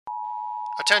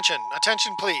Attention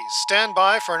please. Stand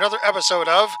by for another episode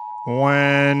of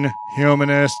When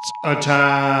Humanists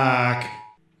Attack.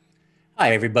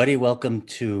 Hi, everybody. Welcome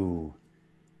to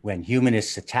When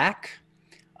Humanists Attack.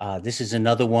 This is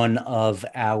another one of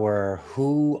our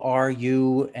Who Are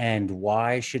You and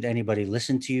Why Should Anybody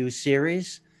Listen to You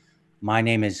series. My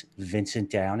name is Vincent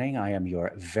Downing. I am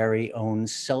your very own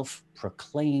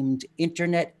self-proclaimed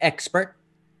internet expert.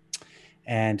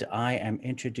 And I am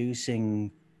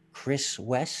introducing Chris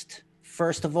West.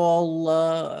 First of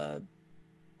all,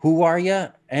 who are you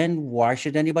and why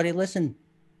should anybody listen?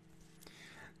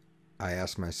 I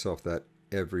ask myself that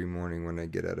every morning when I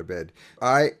get out of bed.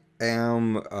 I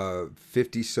am a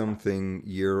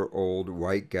 50-something-year-old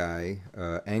white guy,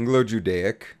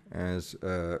 Anglo-Judaic, as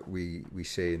we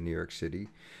say in New York City.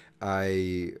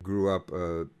 I grew up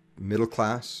middle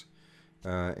class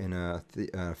in a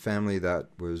family that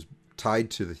was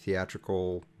tied to the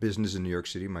theatrical business in New York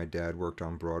City. My dad worked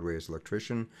on Broadway as an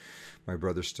electrician. My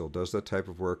brother still does that type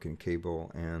of work in cable,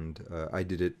 and I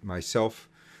did it myself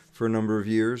for a number of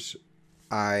years.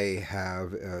 I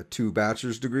have 2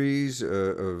 bachelor's degrees.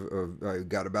 I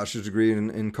got a bachelor's degree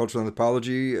in cultural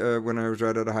anthropology when I was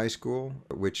right out of high school,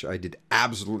 which I did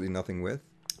absolutely nothing with.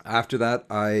 After that,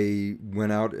 I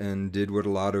went out and did what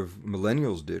a lot of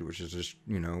millennials did, which is just,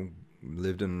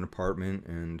 lived in an apartment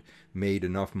and made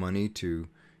enough money to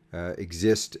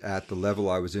exist at the level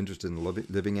I was interested in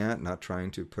living at, not trying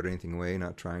to put anything away,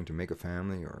 not trying to make a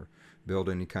family or build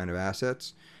any kind of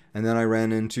assets. And then I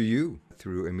ran into you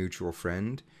through a mutual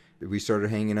friend. We started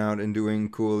hanging out and doing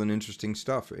cool and interesting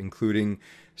stuff, including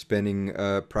spending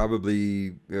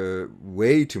probably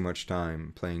way too much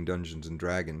time playing Dungeons and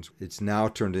Dragons. It's now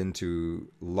turned into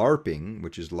LARPing,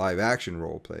 which is live action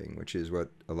role playing, which is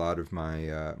what a lot of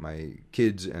my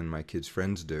kids and my kids'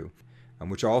 friends do.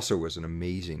 Which also was an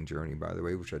amazing journey, by the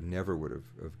way, which I never would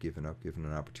have given up, given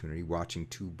an opportunity. Watching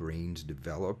 2 brains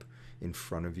develop in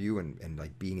front of you and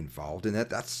like being involved in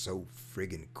that's so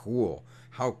friggin' cool.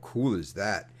 How cool is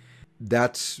that?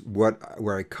 That's where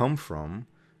I come from.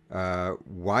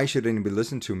 Why should anybody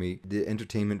listen to me? The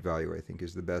entertainment value, I think,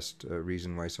 is the best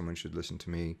reason why someone should listen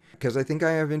to me. Because I think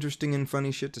I have interesting and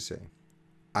funny shit to say.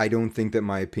 I don't think that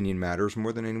my opinion matters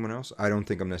more than anyone else. I don't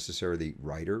think I'm necessarily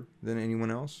righter than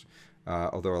anyone else.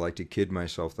 Although I like to kid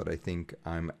myself that I think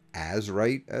I'm as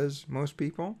right as most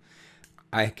people.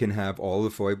 I can have all the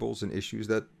foibles and issues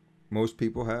that most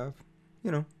people have.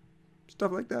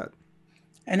 Stuff like that.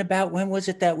 And about when was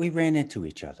it that we ran into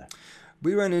each other?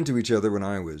 We ran into each other when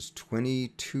I was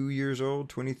 22 years old,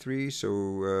 23, so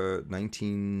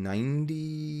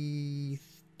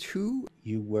 1992.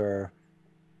 You were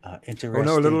interested... Oh,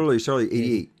 no, a little early. Sorry,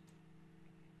 88.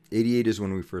 88 is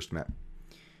when we first met.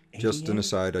 88? Just an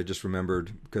aside, I just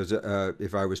remembered, because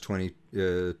if I was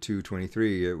 22,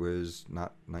 23, it was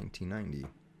not 1990.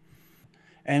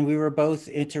 And we were both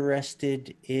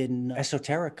interested in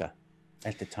esoterica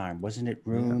at the time. Wasn't it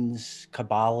runes,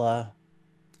 Kabbalah?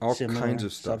 All kinds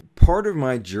of stuff. Part of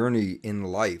my journey in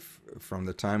life from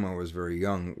the time I was very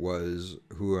young was,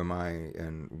 who am I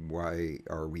and why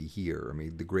are we here? I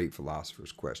mean, the great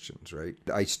philosopher's questions, right?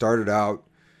 I started out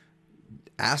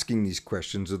asking these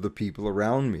questions of the people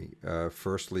around me.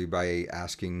 Firstly, by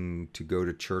asking to go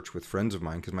to church with friends of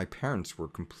mine, because my parents were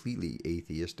completely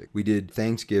atheistic. We did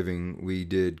Thanksgiving, we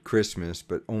did Christmas,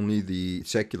 but only the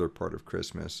secular part of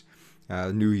Christmas.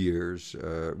 New Year's,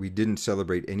 we didn't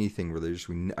celebrate anything religious.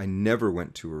 I never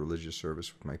went to a religious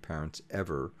service with my parents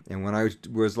ever. And when I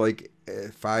was like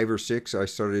 5 or 6, I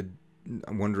started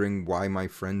wondering why my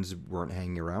friends weren't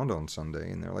hanging around on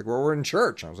Sunday. And they're like, well, we're in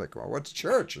church. And I was like, well, what's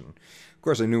church? And of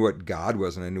course I knew what God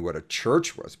was and I knew what a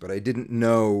church was, but I didn't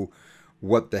know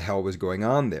what the hell was going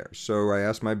on there. So I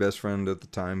asked my best friend at the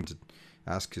time to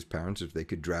ask his parents if they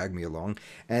could drag me along.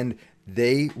 And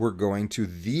they were going to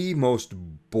the most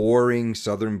boring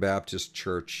Southern Baptist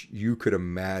church you could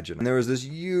imagine. And there was this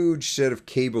huge set of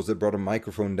cables that brought a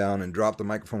microphone down and dropped the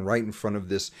microphone right in front of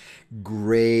this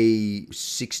gray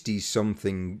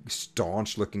 60-something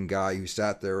staunch-looking guy who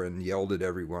sat there and yelled at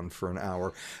everyone for an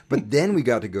hour. But then we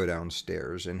got to go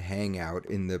downstairs and hang out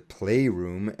in the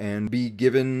playroom and be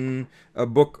given a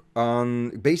book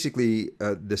on basically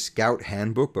the Scout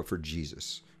Handbook, but for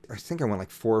Jesus. I think I went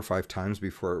like 4 or 5 times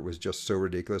before it was just so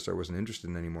ridiculous I wasn't interested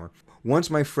in anymore. Once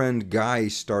my friend Guy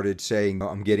started saying,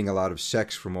 I'm getting a lot of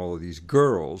sex from all of these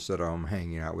girls that I'm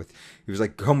hanging out with, he was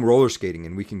like, come roller skating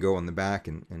and we can go on the back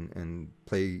and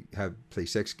play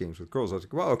sex games with girls. I was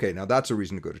like, well, okay, now that's a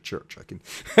reason to go to church.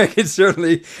 I can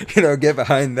certainly, get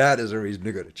behind that as a reason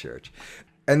to go to church.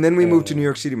 And then we moved to New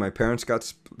York City. My parents got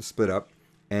split up.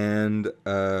 and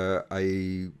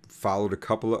I followed a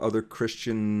couple of other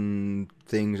Christian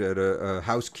things at a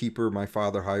housekeeper my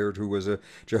father hired who was a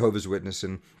Jehovah's Witness,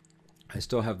 and I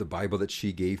still have the Bible that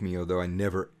she gave me, although I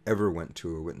never ever went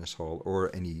to a witness hall or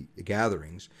any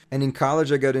gatherings. And in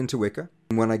college, I got into Wicca.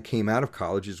 And when I came out of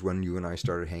college is when you and I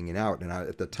started hanging out. And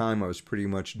at the time, I was pretty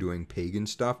much doing pagan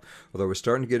stuff. Although I was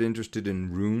starting to get interested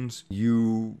in runes,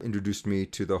 you introduced me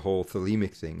to the whole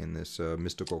Thelemic thing and this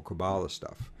mystical Kabbalah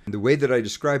stuff. And the way that I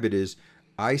describe it is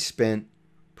I spent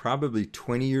probably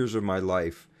 20 years of my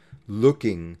life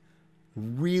looking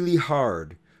really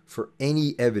hard for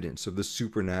any evidence of the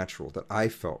supernatural that I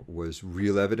felt was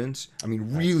real evidence. I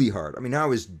mean, really hard. I mean, I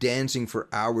was dancing for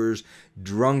hours,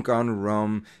 drunk on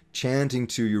rum, chanting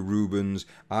to Yorubans.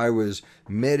 I was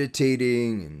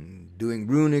meditating and doing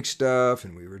runic stuff,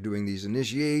 and we were doing these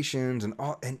initiations and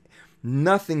all. And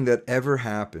nothing that ever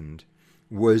happened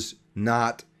was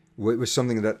not. It was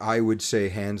something that I would say,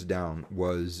 hands down,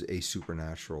 was a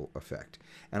supernatural effect.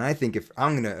 And I think if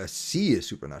I'm going to see a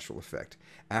supernatural effect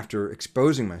after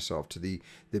exposing myself to the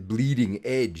bleeding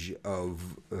edge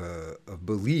of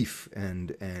belief and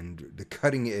the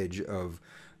cutting edge of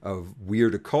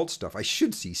weird occult stuff, I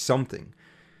should see something.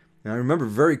 And I remember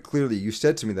very clearly you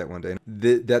said to me that one day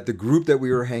that the group that we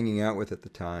were hanging out with at the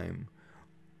time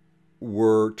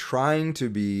were trying to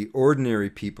be ordinary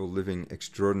people living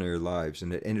extraordinary lives,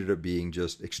 and it ended up being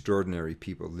just extraordinary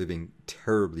people living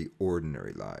terribly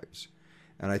ordinary lives.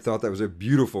 And I thought that was a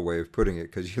beautiful way of putting it,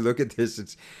 because you look at this,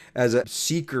 it's as a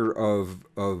seeker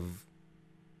of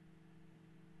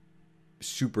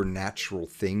supernatural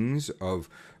things, of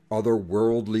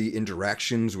otherworldly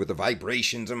interactions with the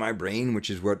vibrations in my brain, which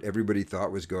is what everybody thought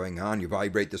was going on. You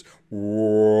vibrate this,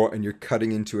 and you're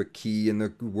cutting into a key, and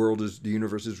the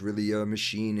universe is really a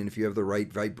machine, and if you have the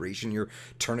right vibration, you're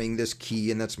turning this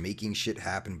key, and that's making shit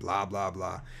happen, blah, blah,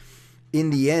 blah.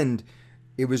 In the end,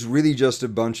 it was really just a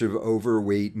bunch of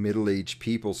overweight, middle-aged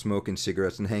people smoking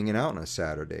cigarettes and hanging out on a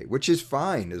Saturday, which is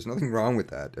fine. There's nothing wrong with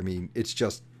that. I mean, it's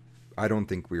just, I don't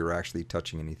think we were actually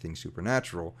touching anything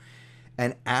supernatural.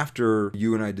 And after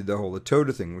you and I did the whole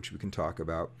Atoda thing, which we can talk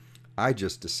about, I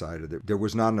just decided that there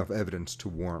was not enough evidence to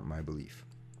warrant my belief.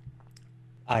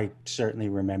 I certainly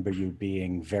remember you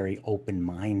being very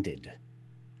open-minded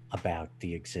about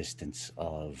the existence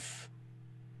of,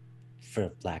 for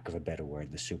lack of a better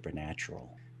word, the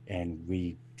supernatural. And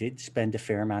we did spend a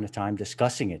fair amount of time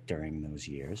discussing it during those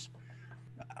years.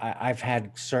 I've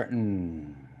had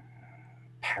certain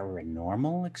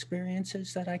paranormal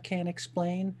experiences that I can't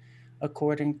explain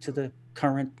according to the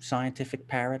current scientific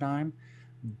paradigm,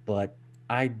 but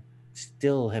I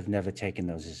still have never taken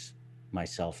those as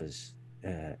myself as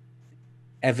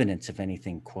evidence of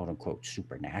anything quote unquote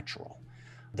supernatural.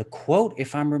 The quote,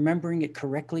 if I'm remembering it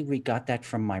correctly, we got that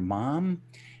from my mom,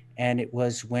 and it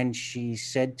was when she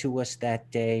said to us that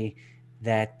day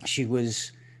that she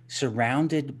was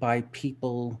surrounded by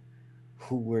people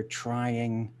who were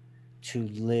trying to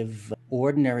live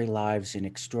ordinary lives in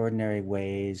extraordinary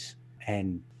ways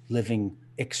and living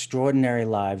extraordinary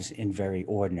lives in very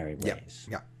ordinary ways.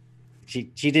 Yeah.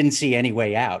 She didn't see any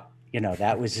way out. You know,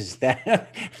 that was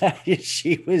that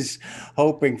she was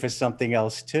hoping for something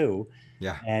else too.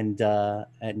 Yeah. And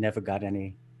it never got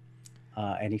any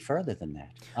further than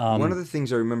that. One of the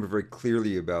things I remember very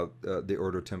clearly about the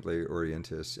Ordo Templi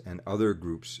Orientis and other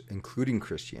groups, including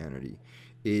Christianity,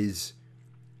 is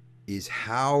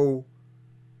how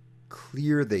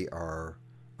clear they are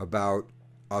about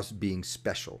us being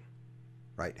special,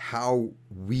 right? How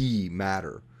we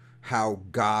matter, how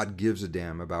God gives a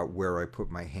damn about where I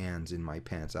put my hands, in my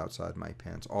pants, outside my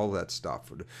pants, all that stuff.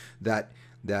 That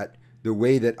the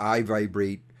way that I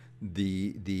vibrate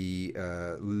the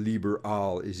Liber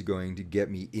All is going to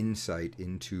get me insight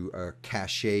into a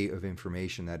cachet of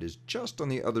information that is just on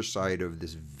the other side of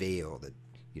this veil that,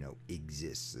 you know,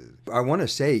 exists. I want to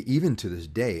say, even to this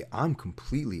day, I'm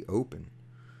completely open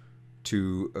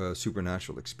to a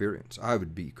supernatural experience. I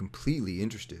would be completely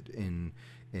interested in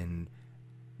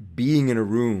being in a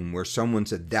room where someone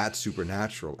said that's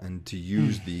supernatural, and to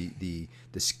use the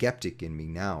skeptic in me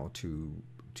now to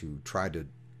try to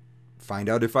find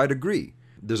out if I'd agree.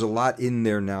 There's a lot in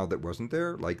there now that wasn't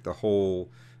there, like the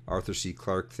whole Arthur C.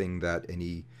 Clarke thing that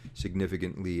any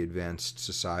significantly advanced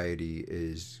society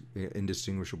is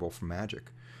indistinguishable from magic.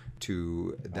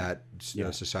 To that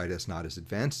society that's not as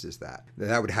advanced as that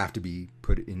would have to be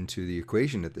put into the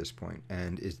equation at this point.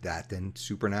 And is that then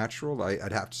supernatural?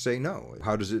 I'd have to say no.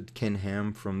 How does it? Ken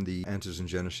Ham from the Answers in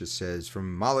Genesis says,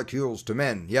 from molecules to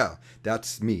men. Yeah,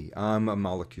 that's me. I'm a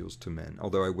molecules to men.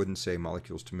 Although I wouldn't say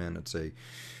molecules to men, I'd say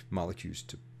molecules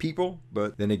to people.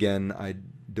 But then again, I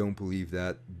don't believe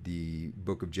that the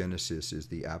book of Genesis is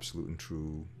the absolute and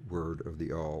true word of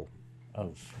the all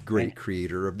Of great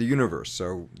creator of the universe.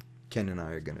 So Ken and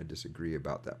I are going to disagree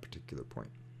about that particular point.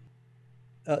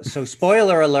 So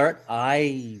spoiler alert,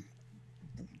 I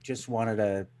just wanted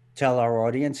to tell our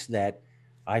audience that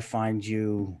I find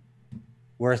you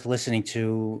worth listening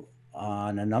to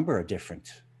on a number of different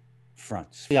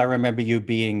fronts. I remember you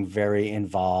being very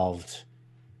involved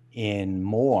in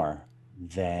more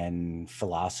than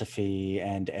philosophy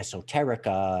and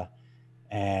esoterica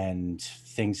and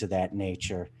things of that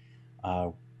nature.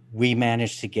 We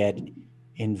managed to get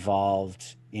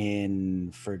involved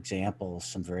in, for example,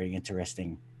 some very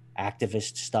interesting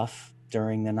activist stuff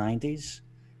during the 90s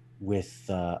with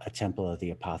a Temple of the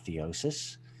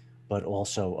Apotheosis, but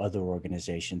also other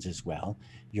organizations as well.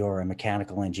 You're a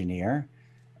mechanical engineer.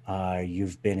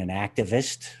 You've been an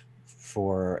activist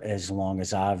for as long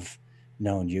as I've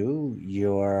known you.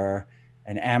 You're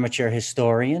an amateur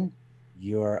historian.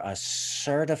 You're a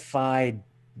certified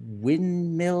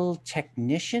windmill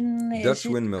technician, Dutch is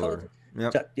it windmiller. called?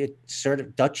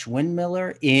 Yep. Dutch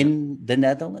windmiller in the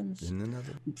Netherlands. In the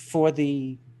Netherlands. For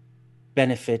the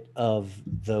benefit of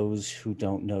those who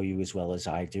don't know you as well as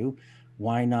I do,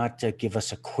 why not give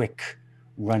us a quick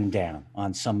rundown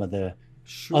on some of the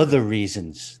other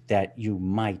reasons that you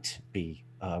might be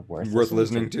worth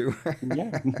listening to?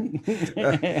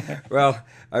 Yeah. Well,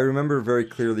 I remember very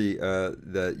clearly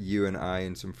that you and I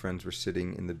and some friends were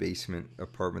sitting in the basement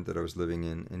apartment that I was living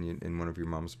in one of your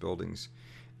mom's buildings.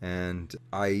 And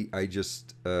I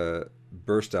just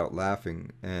burst out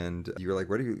laughing, and you were like,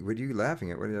 what are you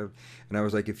laughing at? And I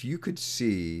was like, if you could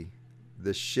see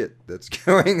the shit that's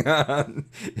going on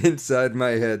inside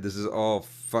my head, this is all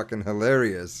fucking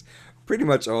hilarious pretty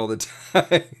much all the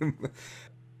time.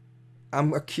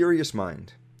 I'm a curious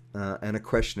mind and a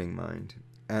questioning mind,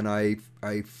 and I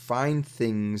find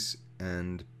things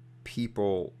and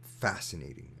people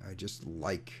fascinating. I just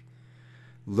like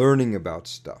learning about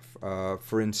stuff.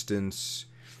 For instance,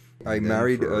 I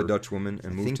married a Dutch woman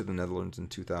and moved to the Netherlands in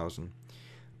 2000.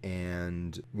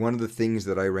 And one of the things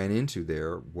that I ran into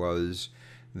there was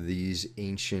these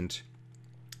ancient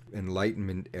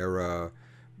Enlightenment era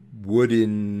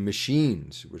wooden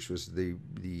machines, which was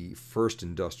the first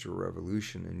industrial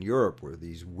revolution in Europe, were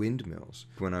these windmills.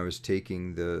 When I was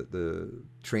taking the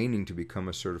training to become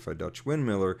a certified Dutch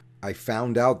windmiller, I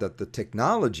found out that the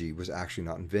technology was actually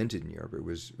not invented in Europe. It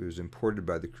was imported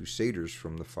by the Crusaders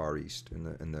from the Far East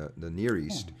and the Near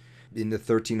East. In the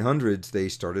 1300s, they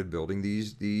started building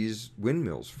these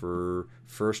windmills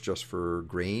just for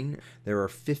grain. There are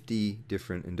 50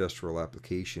 different industrial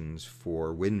applications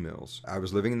for windmills. I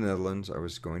was living in the Netherlands. I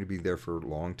was going to be there for a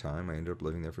long time. I ended up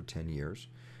living there for 10 years.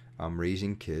 I'm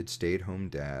raising kids, stay-at-home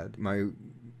dad. My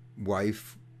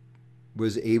wife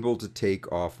was able to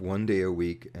take off one day a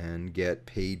week and get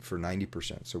paid for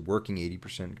 90%. So working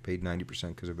 80%, paid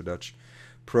 90% because of a Dutch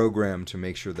program to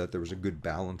make sure that there was a good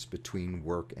balance between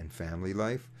work and family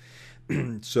life.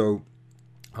 So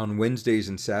on Wednesdays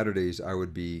and Saturdays, I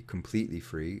would be completely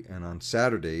free. And on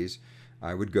Saturdays,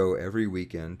 I would go every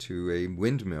weekend to a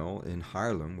windmill in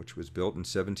Haarlem, which was built in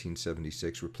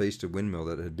 1776, replaced a windmill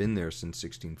that had been there since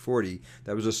 1640.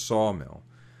 That was a sawmill.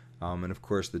 And of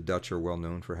course, the Dutch are well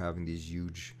known for having these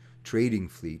huge trading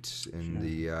fleets in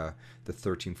the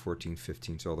 13, 14,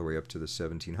 15s, all the way up to the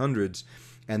 1700s.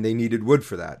 And they needed wood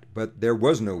for that. But there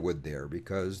was no wood there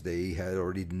because they had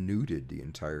already denuded the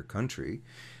entire country.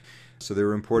 So they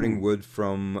were importing wood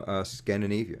from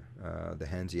Scandinavia, the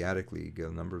Hanseatic League. A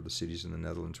number of the cities in the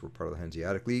Netherlands were part of the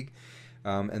Hanseatic League.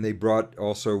 And they brought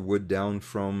also wood down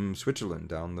from Switzerland,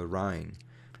 down the Rhine.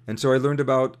 And so I learned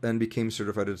about and became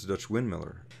certified as a Dutch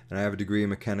windmiller. And I have a degree in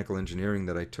mechanical engineering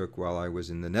that I took while I was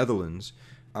in the Netherlands.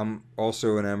 I'm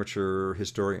also an amateur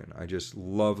historian. I just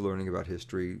love learning about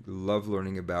history, love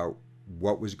learning about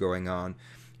what was going on.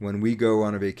 When we go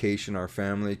on a vacation, our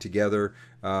family together,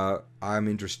 I'm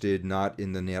interested not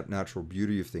in the natural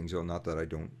beauty of things, well, not that I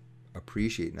don't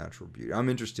appreciate natural beauty. I'm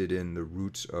interested in the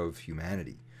roots of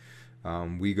humanity.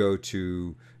 We go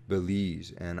to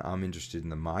Belize, and I'm interested in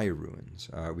the Maya ruins.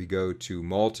 We go to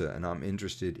Malta, and I'm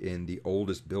interested in the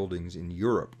oldest buildings in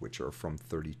Europe, which are from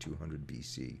 3200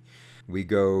 BC. We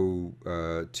go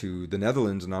to the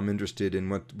Netherlands, and I'm interested in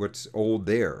what's old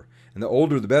there. And the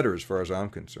older the better, as far as I'm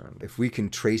concerned. If we can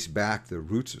trace back the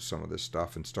roots of some of this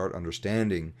stuff and start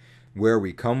understanding where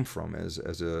we come from as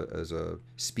a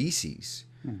species,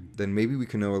 then maybe we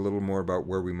can know a little more about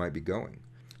where we might be going.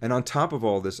 And on top of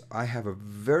all this, I have a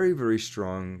very, very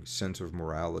strong sense of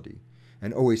morality,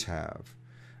 and always have.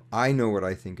 I know what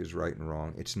I think is right and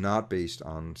wrong. It's not based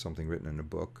on something written in a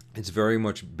book. It's very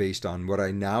much based on what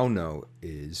I now know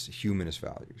is humanist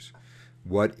values.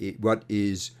 What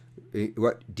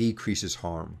decreases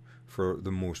harm for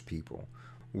the most people?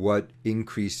 What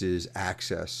increases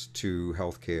access to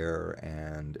healthcare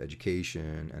and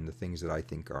education and the things that I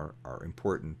think are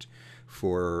important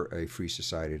for a free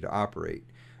society to operate?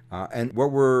 And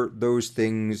what were those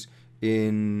things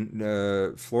in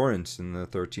Florence in the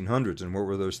 1300s, and what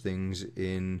were those things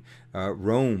in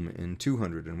Rome in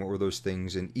 200, and what were those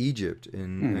things in Egypt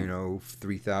in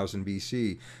 3000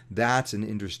 BC? That's an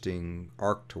interesting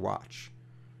arc to watch,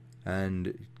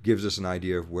 and gives us an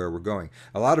idea of where we're going.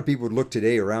 A lot of people would look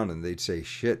today around and they'd say,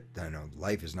 "Shit, I know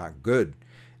life is not good,"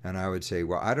 and I would say,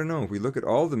 "Well, I don't know. If we look at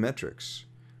all the metrics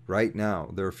right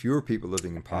now, there are fewer people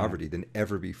living in poverty than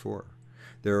ever before."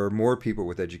 There are more people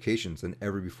with educations than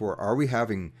ever before. Are we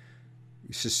having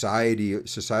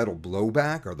societal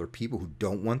blowback? Are there people who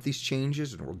don't want these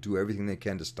changes and will do everything they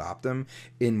can to stop them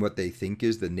in what they think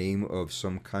is the name of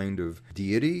some kind of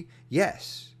deity?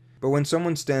 Yes. But when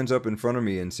someone stands up in front of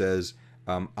me and says,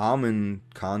 I'm in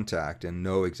contact and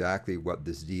know exactly what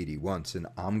this deity wants, and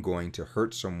I'm going to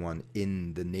hurt someone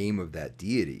in the name of that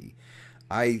deity,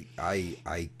 I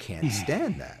can't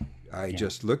stand that. I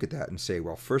just look at that and say,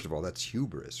 well, first of all, that's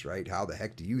hubris, right? How the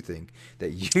heck do you think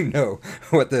that you know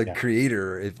what the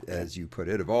creator, as you put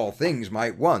it, of all things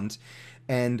might want?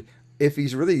 And if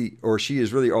he's really, or she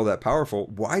is really all that powerful,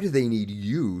 why do they need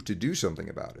you to do something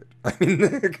about it? I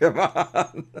mean, come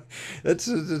on. That's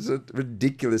a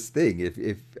ridiculous thing.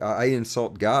 If I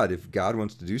insult God, if God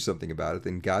wants to do something about it,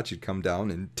 then God should come down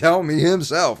and tell me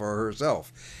himself or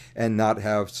herself, and not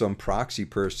have some proxy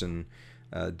person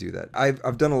do that.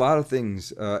 I've done a lot of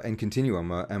things and continue.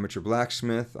 I'm an amateur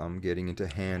blacksmith. I'm getting into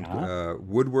hand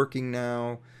woodworking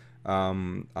now.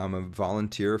 I'm a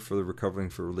volunteer for the Recovering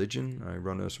for Religion. I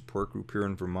run a support group here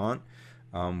in Vermont,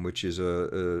 which is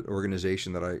a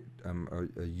organization that I'm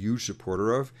a huge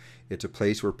supporter of. It's a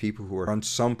place where people who are on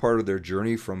some part of their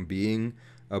journey from being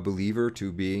a believer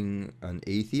to being an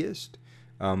atheist,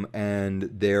 and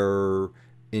they're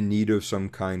in need of some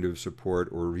kind of support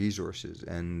or resources,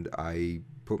 and I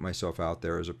put myself out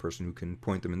there as a person who can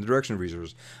point them in the direction of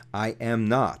resources. I am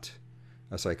not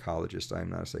a psychologist. I am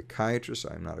not a psychiatrist.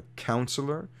 I am not a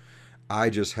counselor. I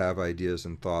just have ideas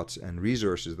and thoughts and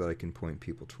resources that I can point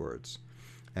people towards,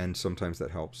 and sometimes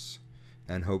that helps.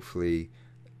 And hopefully,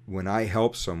 when I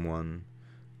help someone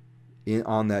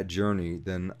on that journey,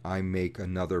 then I make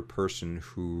another person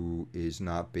who is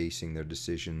not basing their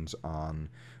decisions on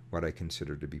what I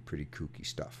consider to be pretty kooky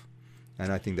stuff.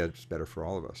 And I think that's better for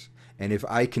all of us. And if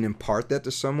I can impart that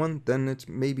to someone, then it's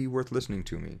maybe worth listening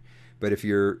to me. But if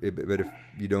you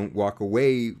don't walk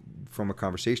away from a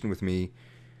conversation with me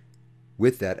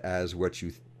with that as what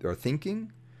you are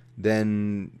thinking,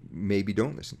 then maybe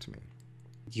don't listen to me.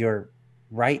 You're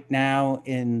right now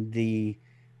in the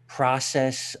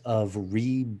process of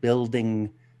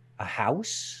rebuilding a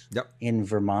house in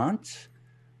Vermont.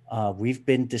 We've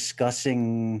been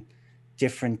discussing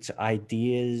different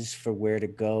ideas for where to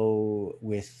go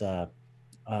with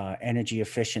energy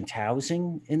efficient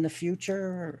housing in the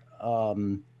future.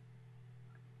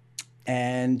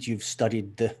 And you've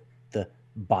studied the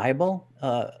Bible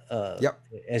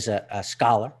as a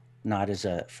scholar, not as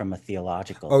from a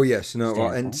theological. Oh yes, no, well,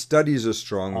 and study is a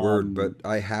strong word, but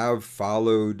I have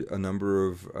followed a number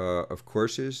of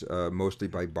courses, mostly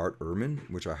by Bart Ehrman,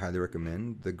 which I highly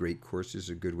recommend. The Great Course is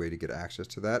a good way to get access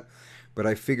to that. But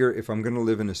I figure if I'm going to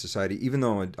live in a society, even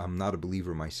though I'm not a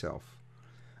believer myself,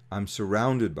 I'm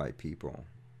surrounded by people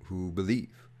who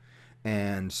believe.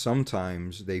 And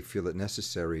sometimes they feel it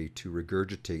necessary to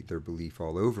regurgitate their belief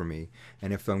all over me.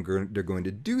 And if they're going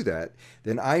to do that,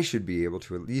 then I should be able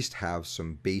to at least have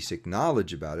some basic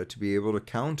knowledge about it to be able to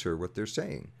counter what they're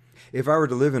saying. If I were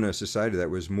to live in a society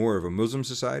that was more of a Muslim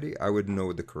society, I would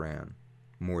know the Quran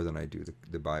more than I do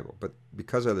the Bible. But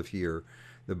because I live here,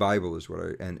 the Bible is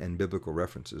what and biblical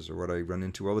references are what I run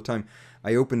into all the time.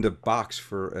 I opened a box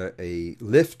for a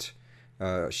lift,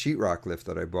 sheetrock lift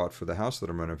that I bought for the house that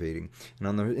I'm renovating. And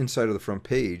on the inside of the front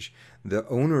page, the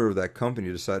owner of that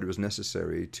company decided it was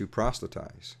necessary to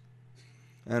proselytize.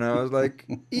 And I was like,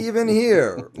 even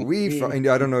here, we find,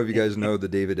 I don't know if you guys know the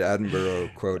David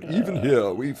Attenborough quote, even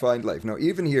here, we find life. No,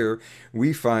 even here,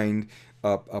 we find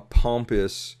a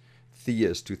pompous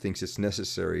theist who thinks it's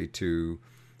necessary to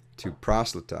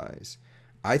proselytize.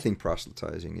 I think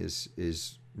proselytizing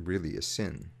is really a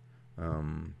sin.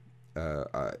 Well,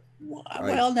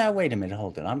 now wait a minute,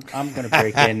 hold it. I'm going to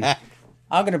break in.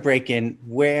 I'm going to break in.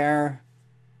 We're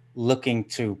looking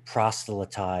to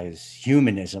proselytize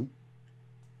humanism,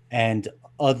 and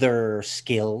other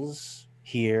skills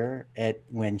here at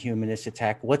When Humanists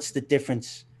Attack, what's the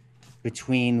difference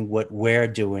between what we're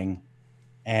doing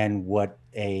and what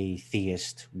a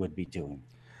theist would be doing?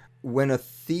 When a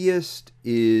theist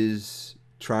is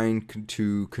trying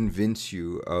to convince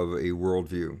you of a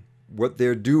worldview, what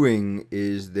they're doing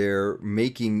is they're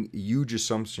making huge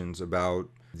assumptions about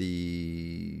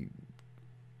the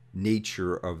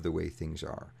nature of the way things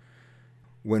are.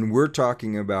 When we're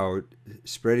talking about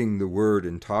spreading the word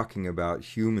and talking about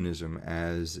humanism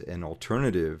as an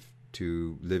alternative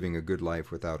to living a good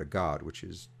life without a God, which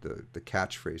is the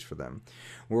catchphrase for them,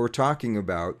 what we're talking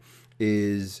about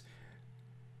is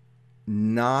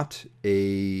not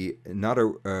a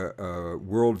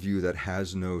worldview that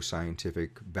has no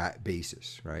scientific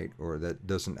basis, right, or that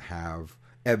doesn't have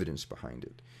evidence behind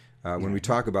it. When we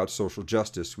talk about social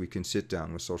justice, we can sit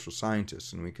down with social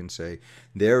scientists and we can say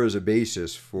there is a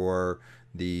basis for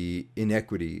the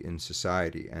inequity in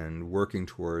society, and working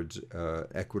towards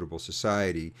equitable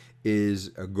society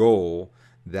is a goal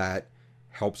that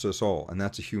helps us all, and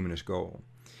that's a humanist goal.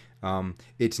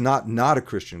 It's not a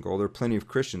Christian goal. There are plenty of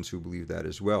Christians who believe that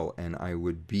as well, and I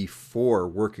would be for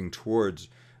working towards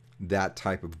that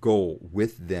type of goal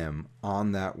with them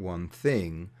on that one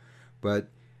thing, but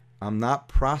I'm not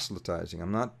proselytizing.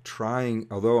 I'm not trying,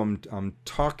 although I'm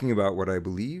talking about what I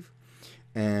believe,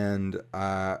 and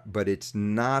but it's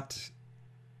not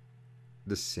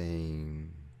the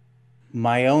same.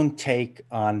 My own take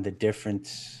on the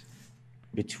difference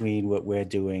between what we're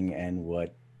doing and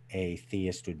what a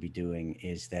theist would be doing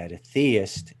is that a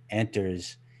theist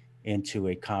enters into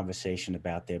a conversation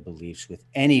about their beliefs with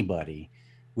anybody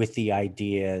with the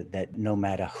idea that no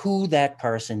matter who that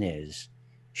person is,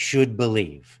 should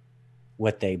believe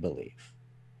what they believe.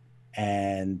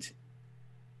 And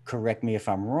correct me if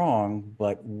I'm wrong,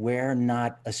 but we're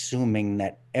not assuming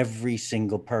that every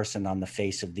single person on the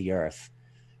face of the earth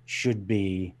should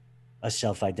be a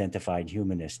self-identified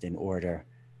humanist in order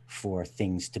for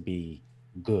things to be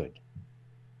good.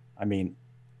 I mean,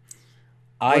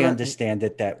 I understand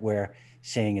that we're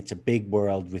saying it's a big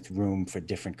world with room for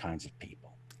different kinds of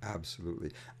people.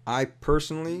 Absolutely. I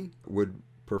personally would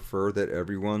prefer that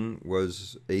everyone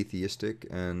was atheistic,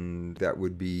 and that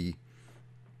would be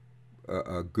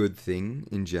a good thing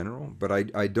in general. But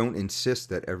I don't insist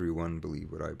that everyone believe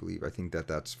what I believe. I think that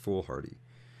that's foolhardy.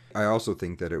 I also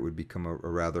think that it would become a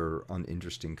rather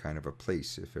uninteresting kind of a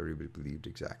place if everybody believed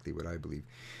exactly what I believe.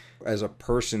 As a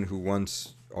person who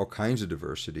wants all kinds of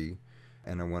diversity,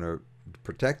 and I want to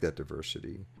protect that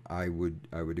diversity, I would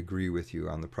agree with you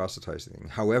on the proselytizing thing.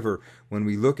 However, when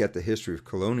we look at the history of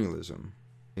colonialism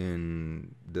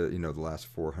in the last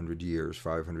 400 years,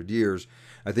 500 years,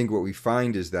 I think what we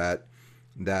find is that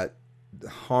the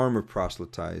harm of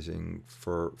proselytizing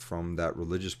from that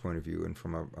religious point of view and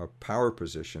from a power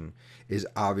position is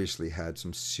obviously had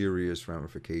some serious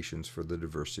ramifications for the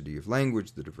diversity of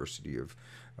language, the diversity of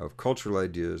cultural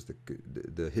ideas,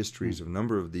 the histories of a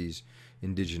number of these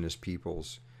indigenous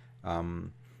peoples.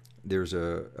 There's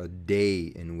a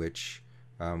day in which,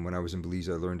 when I was in Belize,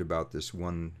 I learned about this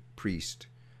one priest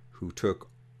who took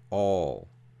all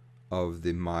of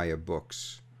the Maya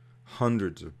books,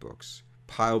 hundreds of books,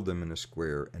 piled them in a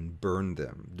square and burned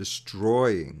them,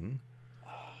 destroying,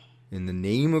 in the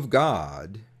name of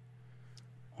God,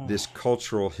 this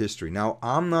cultural history. Now,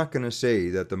 I'm not going to say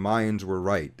that the Mayans were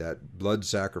right, that blood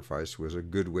sacrifice was a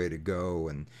good way to go,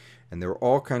 and there were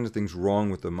all kinds of things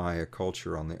wrong with the Maya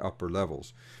culture on the upper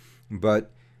levels.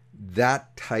 But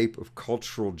that type of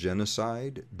cultural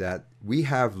genocide, that we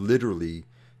have literally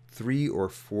 3 or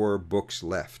 4 books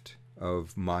left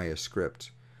of Maya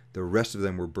script. The rest of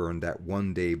them were burned that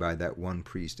one day by that one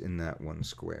priest in that one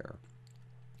square.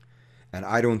 And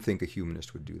I don't think a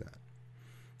humanist would do that.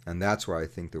 And that's why I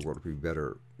think the world would be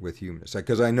better with humanists.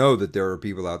 Because I know that there are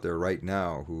people out there right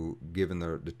now who, given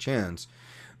the chance,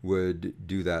 would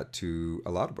do that to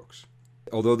a lot of books.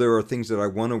 Although there are things that I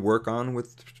want to work on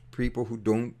with people who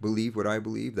don't believe what I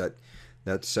believe,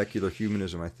 that secular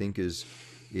humanism, I think, has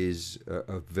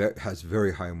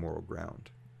very high moral ground.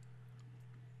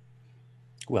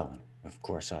 Well, of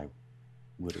course, I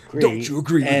would agree. Don't you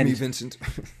agree with me, Vincent?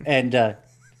 And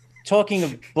talking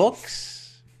of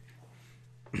books,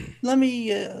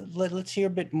 let's hear a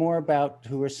bit more about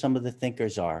who are some of the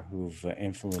thinkers who've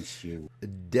influenced you.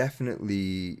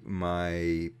 Definitely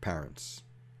my parents.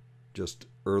 Just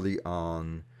early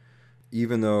on,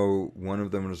 even though one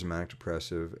of them was a manic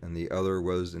depressive and the other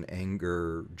was an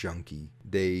anger junkie,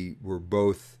 they were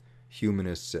both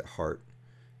humanists at heart.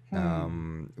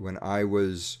 When I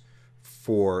was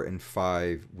 4 and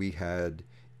 5, we had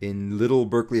in Little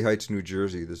Berkeley Heights, New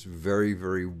Jersey, this very,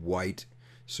 very white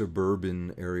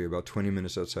suburban area, about 20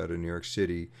 minutes outside of New York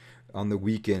City. On the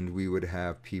weekend, we would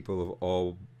have people of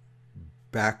all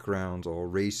backgrounds, all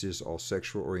races, all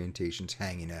sexual orientations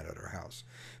hanging out at our house.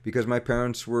 Because my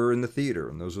parents were in the theater,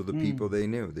 and those were the people they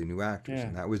knew. They knew actors,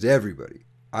 and that was everybody.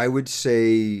 I would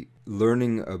say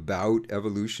learning about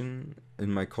evolution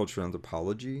in my cultural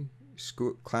anthropology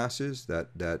school classes,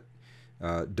 that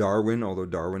Darwin, although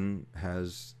Darwin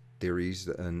has theories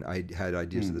and I had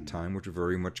ideas at the time which were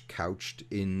very much couched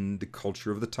in the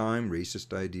culture of the time,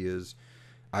 racist ideas.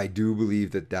 I do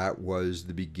believe that was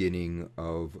the beginning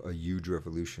of a huge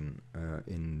revolution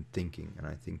in thinking, and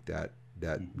I think that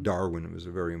Darwin was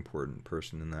a very important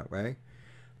person in that way.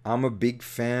 I'm a big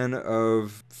fan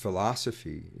of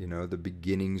philosophy, the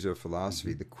beginnings of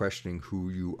philosophy, the questioning who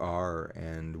you are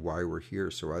and why we're here.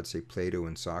 So I'd say Plato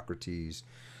and Socrates.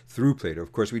 Through Plato,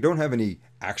 of course, we don't have any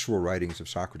actual writings of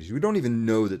Socrates. We don't even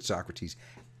know that Socrates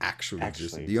actually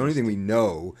existed. The only thing we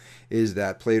know is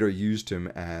that Plato used him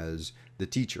as the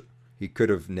teacher. He could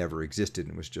have never existed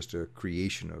and was just a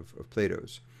creation of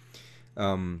Plato's.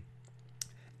 And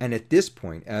at this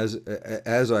point, as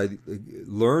I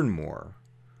learn more,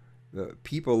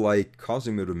 people like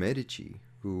Cosimo de' Medici,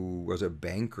 who was a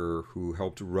banker who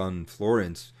helped run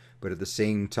Florence, but at the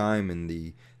same time in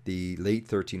the late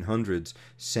 1300s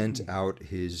sent out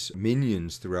his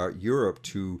minions throughout Europe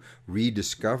to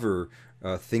rediscover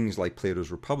things like Plato's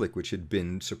Republic, which had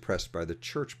been suppressed by the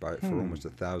church for almost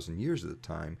 1,000 years at the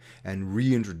time, and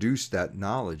reintroduce that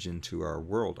knowledge into our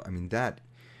world. I mean, that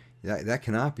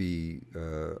cannot be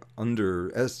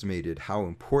underestimated how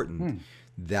important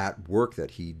that work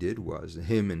that he did was.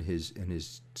 Him and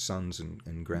his sons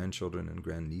and grandchildren and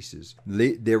grandnieces.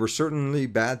 There were certainly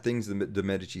bad things the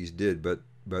Medicis did, but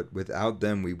without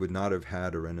them we would not have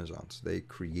had a Renaissance. They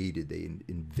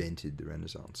invented the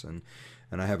Renaissance, and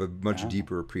I have a much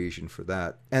deeper appreciation for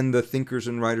that and the thinkers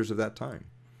and writers of that time.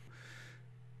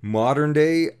 Modern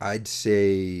day, I'd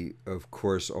say, of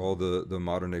course, all the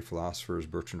modern day philosophers.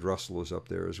 Bertrand Russell is up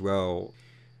there as well.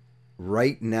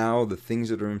 Right now, the things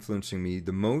that are influencing me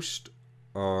the most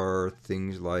are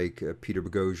things like Peter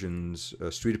Boghossian's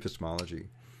street epistemology,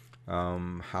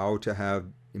 how to have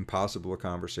impossible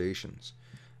conversations,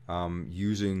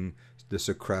 using the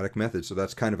Socratic method. So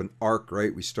that's kind of an arc,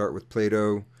 right? We start with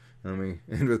Plato, and we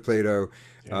end with Plato.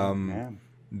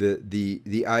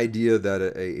 The idea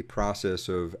that a process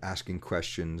of asking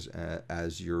questions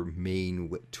as your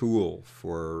main tool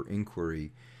for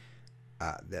inquiry,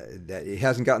 that it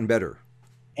hasn't gotten better.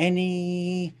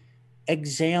 Any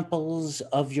examples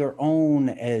of your own,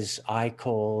 as I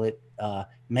call it,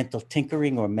 mental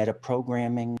tinkering or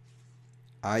metaprogramming?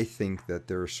 I think that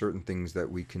there are certain things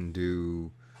that we can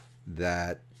do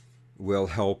that will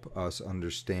help us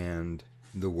understand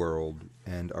the world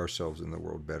and ourselves in the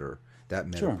world better. That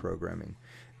metaprogramming.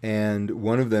 And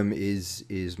one of them is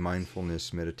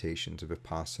mindfulness meditations, of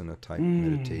Vipassana type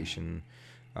meditation.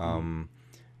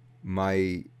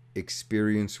 My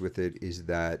experience with it is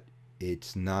that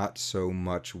it's not so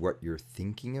much what you're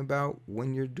thinking about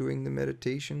when you're doing the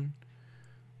meditation.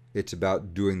 It's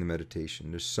about doing the meditation.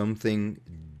 There's something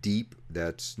deep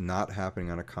that's not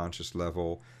happening on a conscious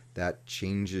level that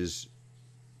changes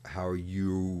how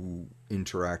you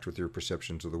interact with your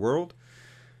perceptions of the world.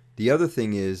 The other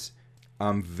thing is,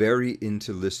 I'm very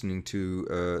into listening to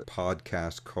a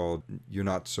podcast called You're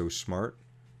Not So Smart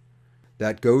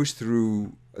that goes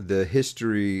through the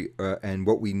history and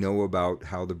what we know about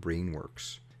how the brain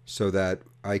works, so that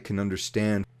I can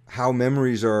understand how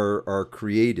memories are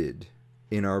created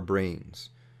in our brains,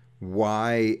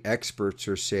 why experts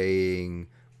are saying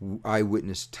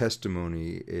eyewitness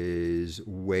testimony is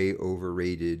way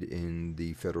overrated in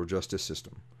the federal justice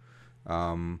system.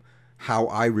 How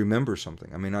I remember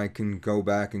something. I mean, I can go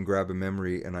back and grab a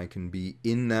memory and I can be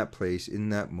in that place, in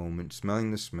that moment,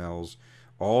 smelling the smells,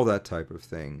 all that type of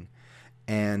thing.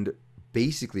 And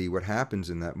basically what happens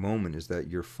in that moment is that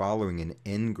you're following an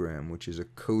engram, which is a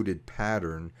coded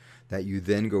pattern that you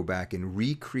then go back and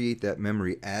recreate that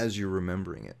memory as you're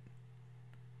remembering it.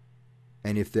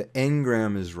 And if the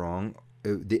engram is wrong,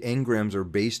 the engrams are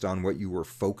based on what you were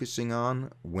focusing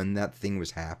on when that thing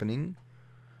was happening.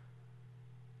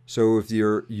 So if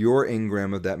your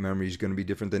engram of that memory is going to be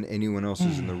different than anyone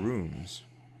else's in the rooms.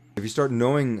 If you start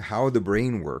knowing how the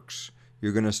brain works,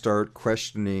 you're going to start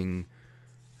questioning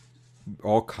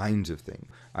all kinds of things.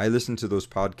 I listen to those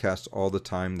podcasts all the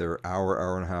time. They're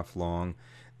hour and a half long.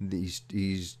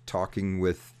 He's talking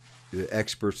with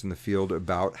experts in the field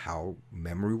about how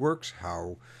memory works,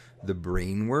 how the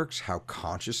brain works, how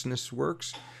consciousness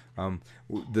works.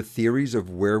 The theories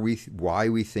of why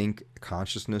we think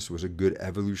consciousness was a good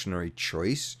evolutionary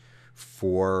choice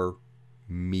for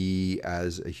me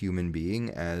as a human being,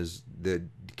 as the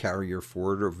carrier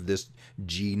forward of this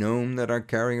genome that I'm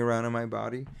carrying around in my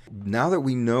body. Now that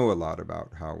we know a lot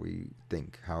about how we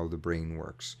think, how the brain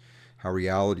works, how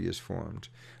reality is formed,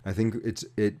 I think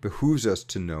it behooves us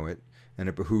to know it, and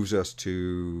it behooves us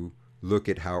to look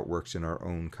at how it works in our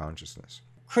own consciousness.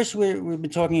 Chris, we've been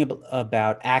talking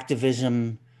about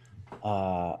activism,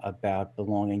 about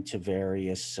belonging to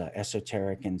various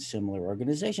esoteric and similar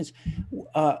organizations.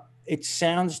 It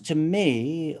sounds to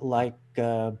me like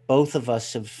both of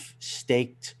us have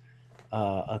staked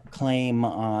a claim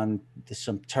on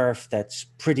some turf that's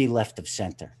pretty left of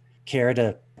center. Care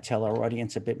to tell our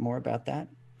audience a bit more about that?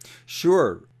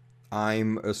 Sure.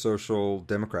 I'm a social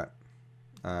democrat.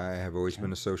 I have always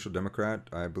been a social democrat.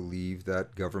 I believe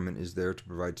that government is there to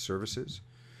provide services.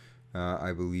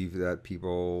 I believe that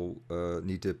people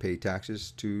need to pay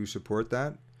taxes to support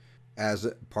that. As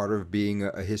part of being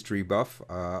a history buff,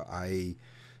 I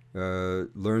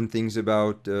learned things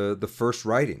about the first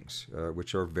writings,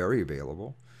 which are very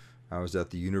available. I was at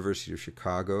the University of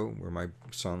Chicago, where one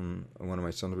of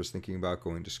my sons was thinking about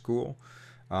going to school.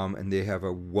 And they have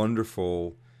a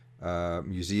wonderful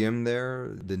museum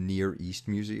there, the Near East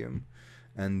Museum.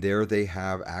 And there they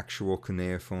have actual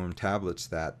cuneiform tablets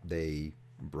that they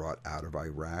brought out of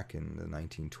Iraq in the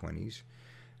 1920s.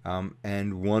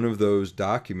 And one of those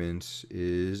documents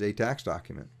is a tax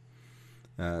document.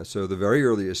 So the very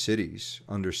earliest cities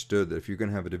understood that if you're going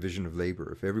to have a division of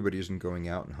labor, if everybody isn't going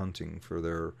out and hunting for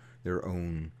their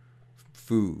own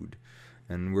food,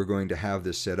 and we're going to have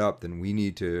this set up, then we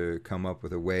need to come up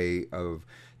with a way of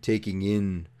taking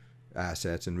in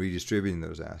assets and redistributing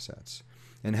those assets.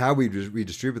 And how we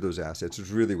redistribute those assets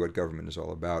is really what government is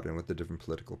all about and what the different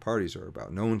political parties are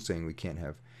about. No one's saying we can't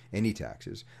have any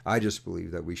taxes. I just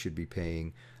believe that we should be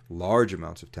paying large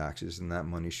amounts of taxes, and that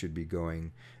money should be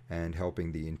going and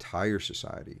helping the entire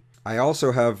society. I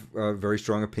also have very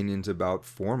strong opinions about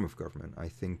form of government. I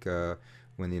think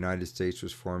when the United States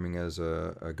was forming as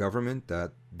a government,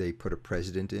 that they put a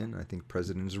president in. I think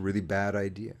president is a really bad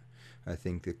idea. I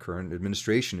think the current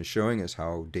administration is showing us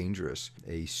how dangerous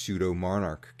a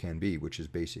pseudo-monarch can be, which is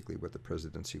basically what the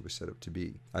presidency was set up to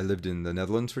be. I lived in the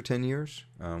Netherlands for 10 years.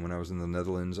 When I was in the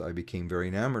Netherlands, I became very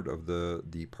enamored of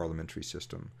the parliamentary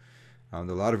system. There are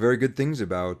a lot of very good things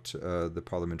about the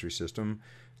parliamentary system,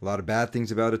 a lot of bad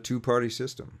things about a two-party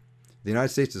system. The United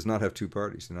States does not have two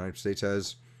parties. The United States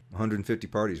has 150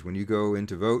 parties. When you go in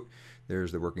to vote,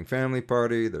 there's the Working Family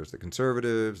Party, there's the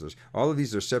Conservatives, all of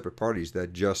these are separate parties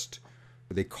that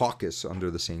they caucus under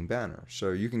the same banner.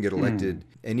 So you can get elected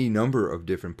any number of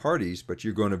different parties, but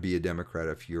you're going to be a Democrat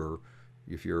if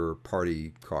your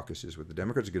party caucuses with the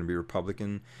Democrats. You're going to be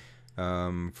Republican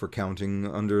for counting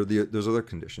under those other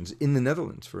conditions. In the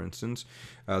Netherlands, for instance,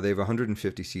 they have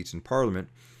 150 seats in Parliament.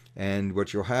 And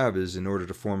what you'll have is, in order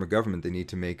to form a government, they need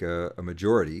to make a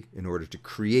majority in order to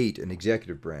create an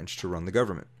executive branch to run the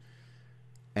government.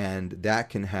 And that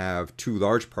can have two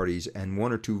large parties and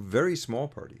one or two very small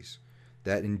parties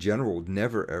that in general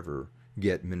never ever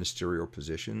get ministerial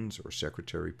positions or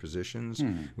secretary positions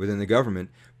within the government,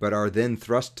 but are then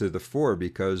thrust to the fore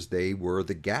because they were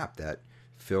the gap that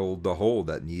filled the hole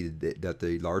that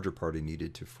the larger party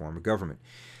needed to form a government.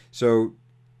 So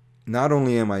not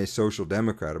only am I a social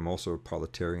democrat, I'm also a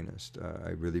proletarianist.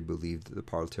 I really believe that the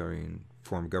proletarian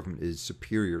form of government is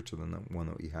superior to the one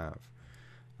that we have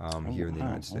here in the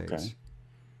United States.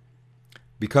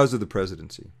 Because of the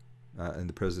presidency. And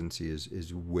the presidency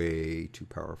is way too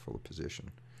powerful a position.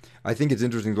 I think it's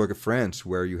interesting to look at France,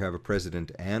 where you have a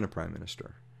president and a prime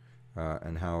minister,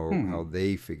 and how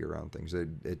they figure out things.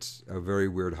 It's a very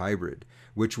weird hybrid,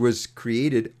 which was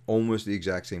created almost the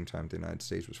exact same time the United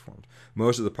States was formed.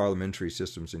 Most of the parliamentary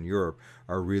systems in Europe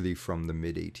are really from the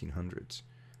mid-1800s,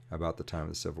 about the time of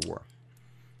the Civil War.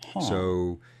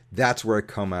 So that's where I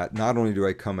come at. Not only do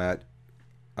I come at,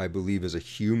 I believe, as a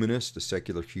humanist, a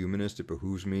secular humanist, it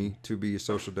behooves me to be a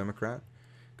social democrat,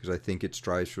 because I think it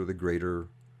strives for the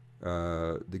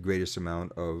greatest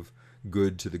amount of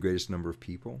good to the greatest number of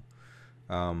people,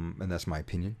 and that's my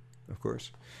opinion, of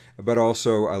course. But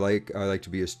also, I like to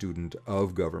be a student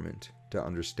of government, to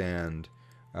understand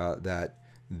that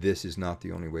this is not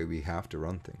the only way we have to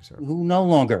run things. Who no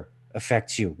longer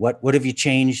affects you? What have you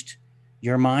changed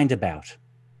your mind about?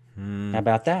 How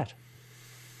about that?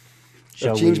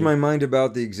 I've changed my mind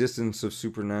about the existence of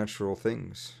supernatural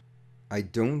things. I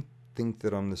don't think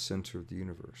that I'm the center of the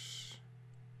universe.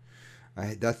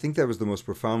 I think that was the most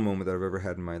profound moment that I've ever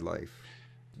had in my life.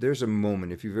 There's a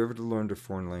moment, if you've ever learned a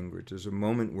foreign language, there's a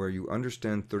moment where you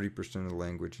understand 30% of the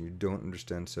language and you don't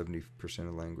understand 70% of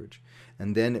the language.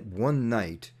 And then one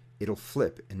night, it'll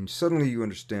flip, and suddenly you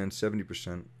understand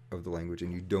 70% of the language,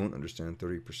 and you don't understand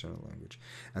 30% of the language.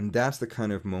 And that's the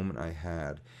kind of moment I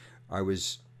had.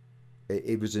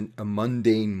 It was a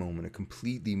mundane moment, a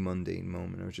completely mundane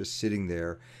moment. I was just sitting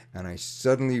there, and I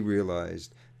suddenly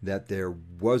realized that there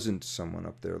wasn't someone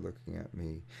up there looking at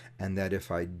me, and that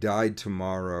if I died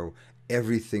tomorrow,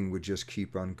 everything would just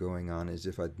keep on going on as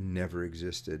if I'd never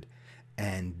existed.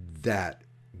 And that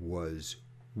was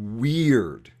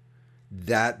weird.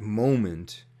 That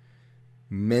moment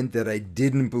meant that I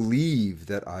didn't believe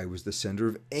that I was the center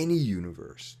of any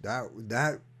universe.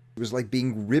 That was like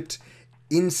being ripped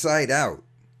inside out,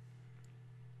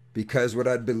 because what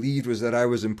I'd believed was that I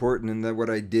was important, and that what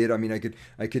I did, I mean,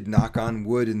 I could knock on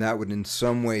wood and that would in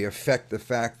some way affect the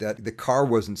fact that the car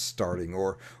wasn't starting,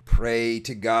 or pray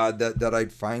to God that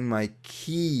I'd find my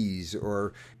keys,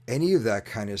 or any of that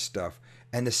kind of stuff.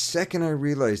 And the second I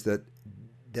realized that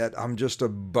I'm just a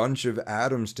bunch of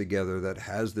atoms together that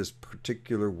has this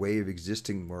particular way of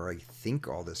existing where I think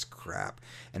all this crap,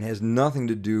 and has nothing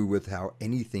to do with how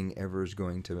anything ever is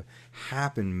going to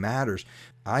happen matters,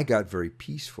 I got very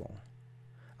peaceful.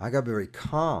 I got very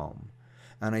calm.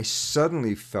 And I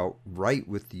suddenly felt right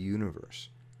with the universe.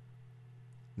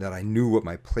 That I knew what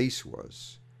my place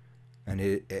was. And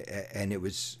it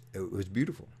was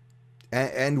beautiful.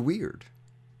 And weird.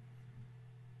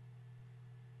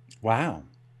 Wow.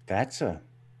 That's a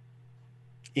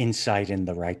insight in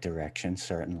the right direction,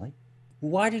 certainly.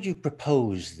 Why did you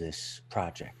propose this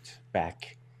project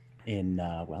back in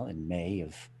May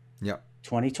of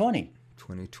 2020?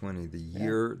 2020, the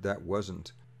year that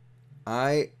wasn't.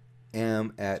 I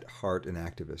am at heart an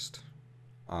activist.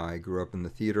 I grew up in the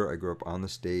theater. I grew up on the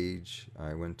stage.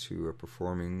 I went to a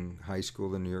performing high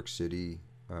school in New York City.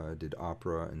 Did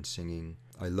opera and singing.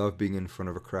 I love being in front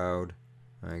of a crowd.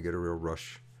 I get a real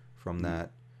rush from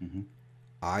that. Mm-hmm.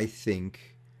 I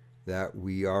think that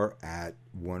we are at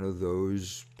one of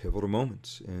those pivotal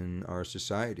moments in our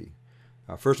society.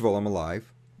 First of all, I'm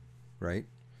alive, right?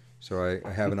 So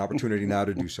I have an opportunity now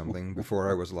to do something.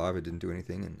 Before I was alive, I didn't do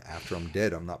anything. And after I'm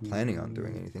dead, I'm not planning on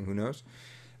doing anything. Who knows?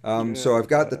 So I've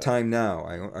got the time now.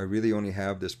 I really only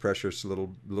have this precious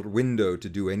little window to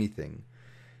do anything.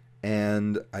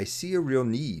 And I see a real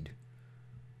need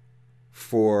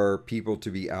for people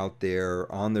to be out there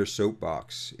on their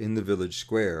soapbox in the village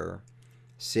square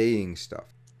saying stuff.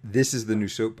 This is the new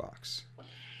soapbox.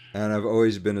 And I've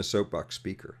always been a soapbox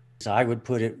speaker. So I would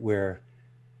put it, we're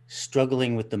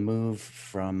struggling with the move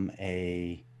from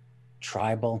a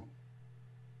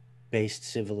tribal-based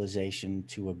civilization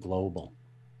to a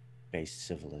global-based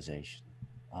civilization.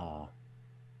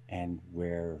 And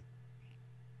we're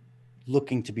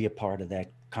looking to be a part of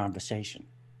that conversation,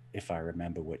 if I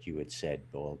remember what you had said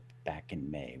back in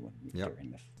May when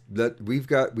during the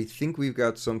we think we've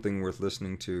got something worth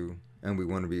listening to, and we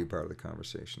want to be a part of the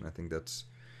conversation. I think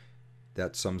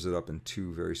that sums it up in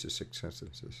two very succinct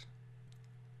sentences.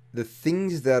 The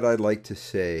things that I'd like to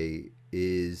say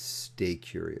is stay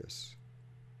curious.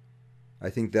 I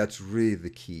think that's really the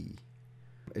key.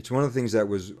 It's one of the things that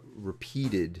was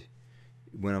repeated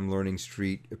when I'm learning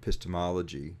street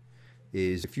epistemology,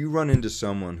 is if you run into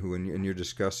someone who, and you're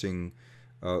discussing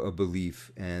a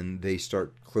belief, and they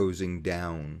start closing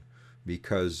down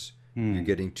because you're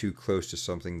getting too close to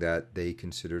something that they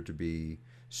consider to be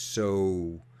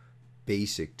so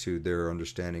basic to their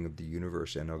understanding of the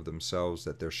universe and of themselves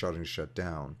that they're shut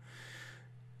down.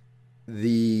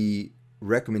 The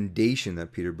recommendation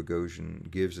that Peter Boghossian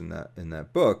gives in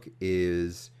that book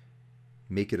is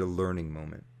make it a learning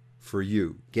moment for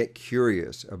you. Get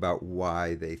curious about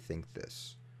why they think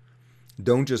this.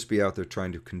 Don't just be out there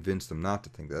trying to convince them not to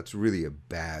think that. That's really a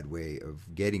bad way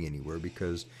of getting anywhere,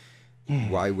 because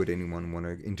why would anyone want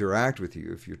to interact with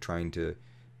you if you're trying to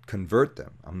convert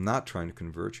them? I'm not trying to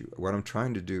convert you. What I'm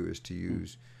trying to do is to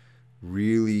use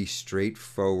really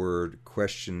straightforward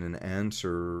question and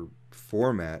answer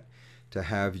format to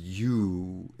have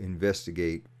you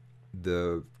investigate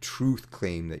the truth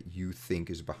claim that you think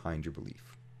is behind your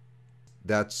belief.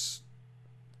 That's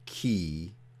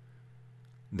key.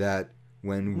 That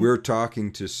when we're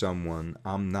talking to someone,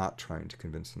 I'm not trying to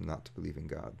convince them not to believe in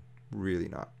God. Really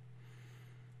not.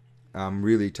 I'm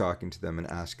really talking to them and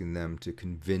asking them to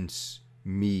convince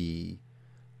me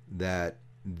that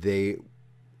they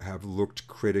have looked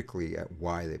critically at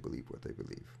why they believe what they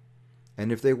believe.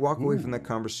 And if they walk away from that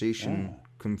conversation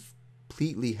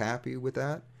completely happy with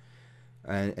that,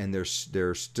 and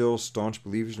they're still staunch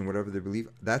believers in whatever they believe,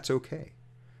 that's okay.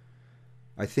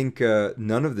 I think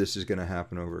none of this is going to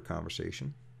happen over a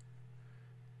conversation.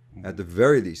 At the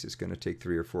very least, it's going to take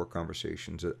 3 or 4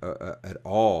 conversations at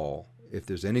all if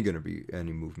there's going to be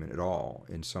any movement at all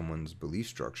in someone's belief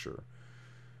structure,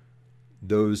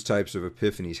 those types of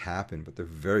epiphanies happen, but they're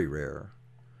very rare.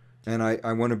 And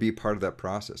I want to be part of that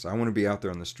process. I want to be out there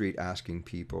on the street asking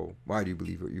people, why do you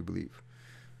believe what you believe?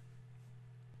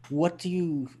 What do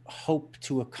you hope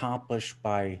to accomplish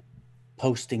by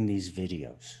posting these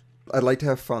videos? I'd like to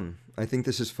have fun. I think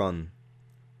this is fun.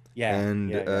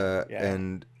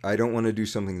 And I don't want to do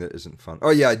something that isn't fun. Oh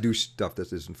yeah, I do stuff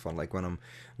that isn't fun. Like when I'm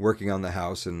working on the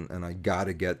house and I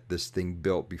gotta get this thing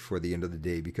built before the end of the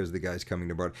day because the guy's coming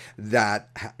to borrow.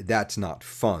 That's not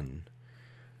fun.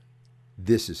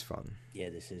 This is fun. Yeah,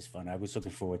 this is fun. I was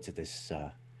looking forward to this.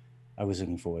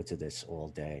 All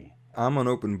day. I'm an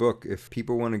open book. If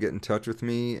people want to get in touch with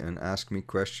me and ask me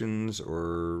questions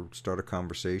or start a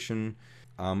conversation,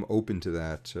 I'm open to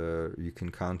that. You can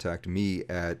contact me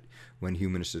at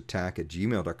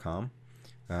whenhumanistattack@gmail.com,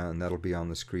 and that'll be on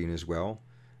the screen as well.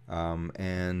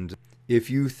 And if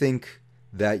you think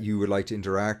that you would like to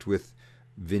interact with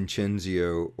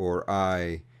Vincenzio or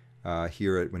I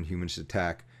here at When Humanists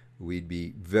Attack, we'd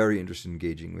be very interested in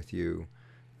engaging with you.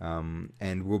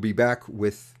 And we'll be back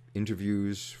with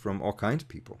interviews from all kinds of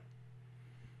people.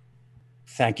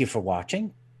 Thank you for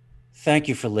watching. Thank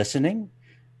you for listening.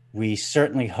 We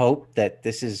certainly hope that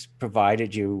this has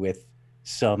provided you with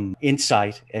some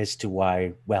insight as to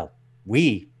why, well,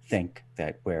 we think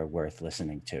that we're worth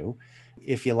listening to.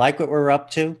 If you like what we're up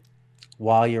to,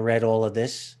 while you're at all of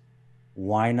this,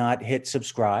 why not hit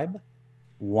subscribe?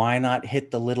 Why not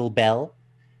hit the little bell?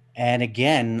 And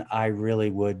again, I really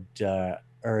would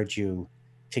urge you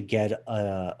to get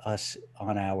us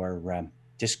on our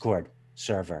Discord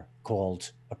server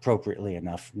called, appropriately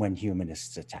enough, When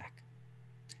Humanists Attack.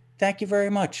 Thank you very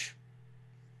much.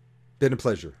 Been a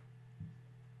pleasure.